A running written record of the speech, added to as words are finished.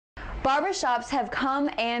Barbershops have come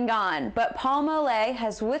and gone, but Paul Mole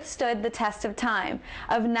has withstood the test of time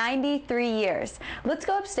of 93 years. Let's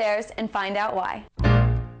go upstairs and find out why.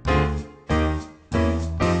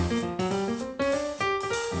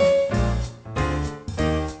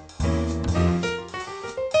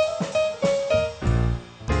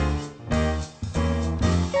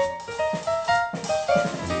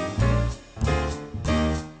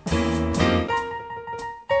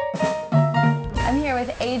 I'm here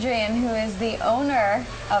with Adrian, who is the owner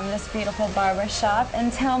of this beautiful barber shop.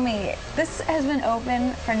 And tell me, this has been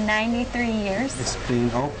open for 93 years? It's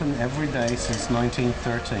been open every day since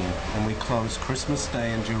 1913, and we close Christmas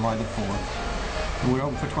Day and July the 4th. And we're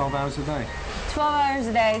open for 12 hours a day. 12 hours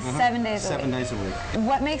a day, 7 days a week. 7 days a week.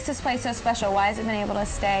 What makes this place so special? Why has it been able to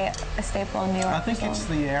stay a staple in New York? I think it's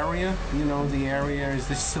the area. You know, the area is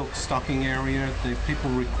this silk stocking area. The people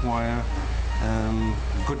require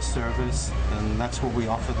good service, and that's what we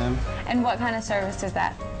offer them. And what kind of service is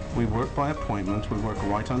that? We work by appointment. We work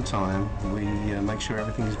right on time. We make sure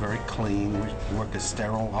everything is very clean. We work a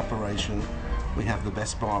sterile operation. We have the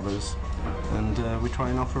best barbers, and we try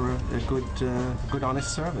and offer a good,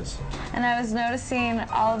 honest service. And I was noticing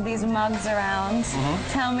all of these mugs around.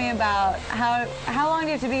 Tell me about how long do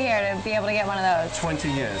you have to be here to be able to get one of those? 20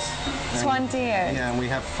 years. 20 years? Yeah, and we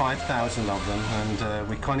have 5,000 of them, and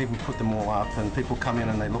we can't even put them all up, and people come in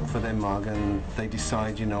and they look for their mug, and they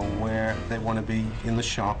decide, you know, where they want to be in the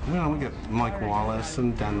shop. You know, we get Mike Wallace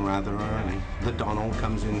and Dan Ratherer, and the Donald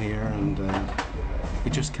comes in here, and he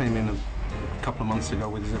just came in a couple of months ago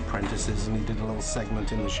with his apprentices, and he did a little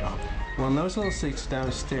segment in the shop. Well, those little seats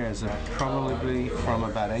downstairs are probably from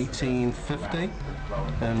about 1850,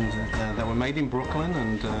 and they were made in Brooklyn,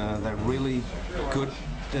 and they're really good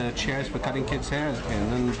chairs for cutting kids' hair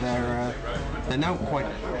in, and they're now quite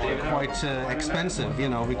expensive, you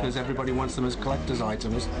know, because everybody wants them as collector's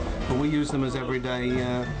items. But we use them as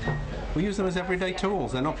everyday. We use them as everyday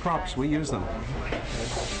tools. They're not props. We use them.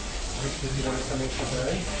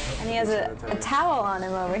 And he has a towel on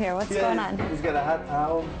him over here. What's going on? He's got a hot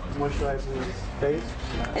towel, moisturizing his face.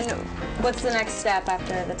 And what's the next step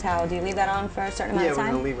after the towel? Do you leave that on for a certain amount of time?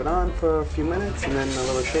 Yeah, we're going to leave it on for a few minutes, and then a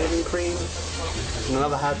little shaving cream, and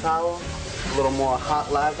another hot towel, a little more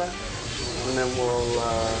hot lather, and then we'll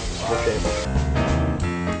shave it.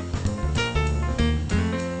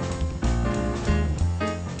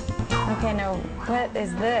 Okay, now what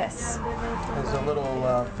is this? There's a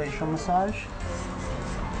little facial massage.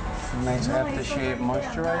 Nice aftershave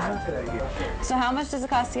moisturizer. So how much does it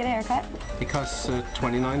cost to get a haircut? It costs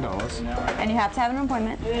 $29. And you have to have an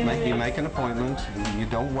appointment? You make an appointment, you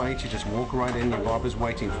don't wait, you just walk right in, your barber's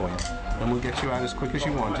waiting for you. And we'll get you out as quick as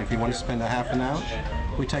you want. If you want to spend a half an hour,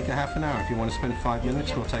 we take a half an hour. If you want to spend 5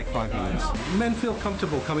 minutes, we'll take 5 minutes. Men feel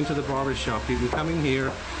comfortable coming to the barber shop. You can come in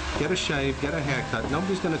here, get a shave, get a haircut.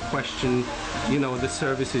 Nobody's going to question, you know, the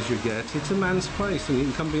services you get. It's a man's place, and you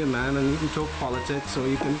can come be a man, and you can talk politics, or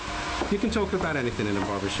you can talk about anything in a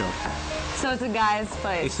barber shop. So it's a guy's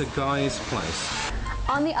place? It's a guy's place.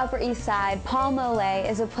 On the Upper East Side, Paul Mole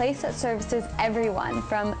is a place that services everyone,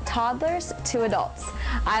 from toddlers to adults.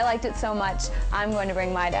 I liked it so much, I'm going to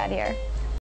bring my dad here.